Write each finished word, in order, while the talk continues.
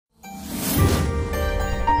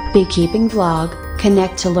beekeeping vlog.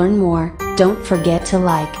 Connect to learn more. Don't forget to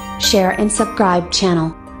like, share and subscribe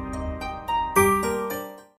channel.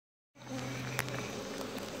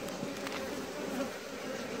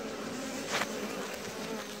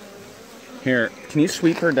 Here, can you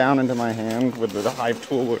sweep her down into my hand with the hive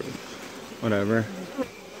tool or whatever?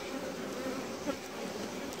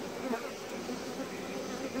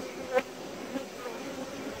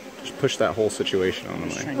 Just push that whole situation on the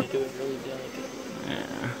way. Trying to do it really delicate.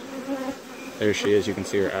 Yeah. There she is, you can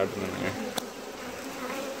see her abdomen there.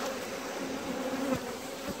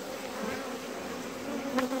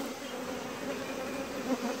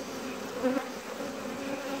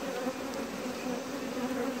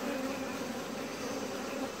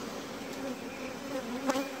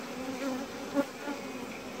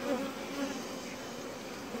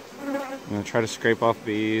 I'm gonna try to scrape off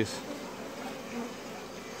bees.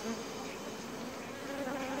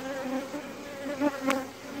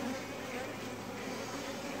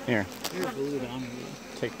 Here. You're glued on me.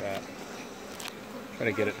 Take that. Try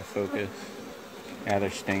to get it to focus. Yeah, they're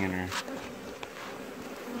stinging her.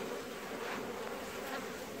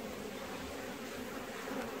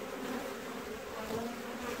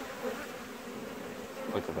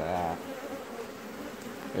 Look at that.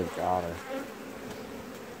 They've got her.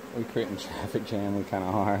 We're creating traffic jam, we kind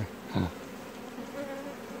of are.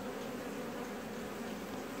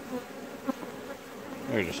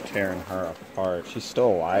 They're just tearing her apart. She's still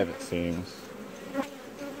alive, it seems.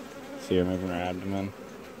 See her moving her abdomen?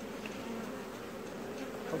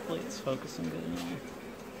 Hopefully it's focusing good enough.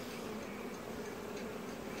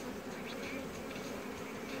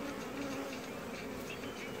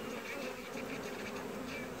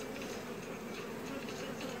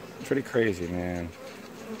 Pretty crazy, man.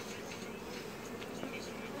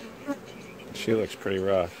 She looks pretty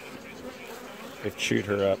rough. They've chewed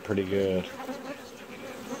her up pretty good.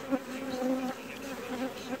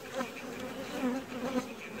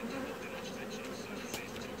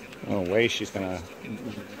 No way she's gonna,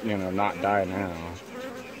 not die now.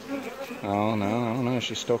 Oh no,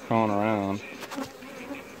 she's still crawling around.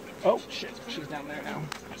 Oh shit, she's down there now.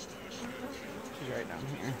 She's right down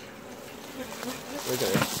here. Look at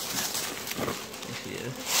her. There she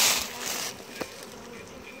is.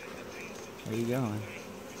 Where are you going?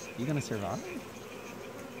 You gonna survive?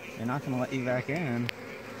 They're not gonna let you back in.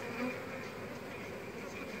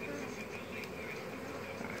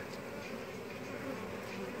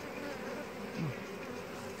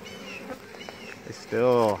 They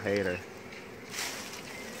still hate her.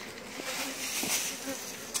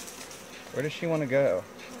 Where does she want to go?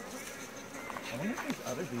 I wonder if these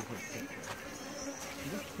other bees would take her. I'm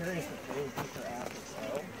just curious if they would take her out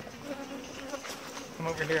themselves. Come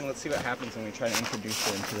over here and let's see what happens when we try to introduce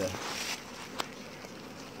her into the...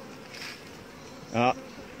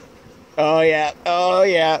 Oh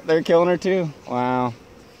yeah, they're killing her too. Wow,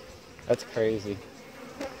 that's crazy.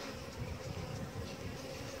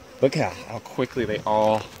 Look at how quickly they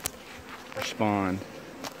all respond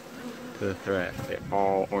to the threat. They're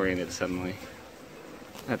all oriented suddenly.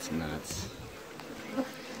 That's nuts.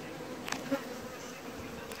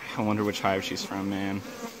 I wonder which hive she's from, man.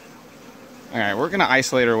 Alright, we're gonna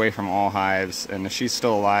isolate her away from all hives, and if she's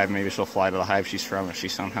still alive, maybe she'll fly to the hive she's from if she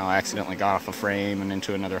somehow accidentally got off a frame and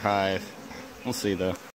into another hive. We'll see though.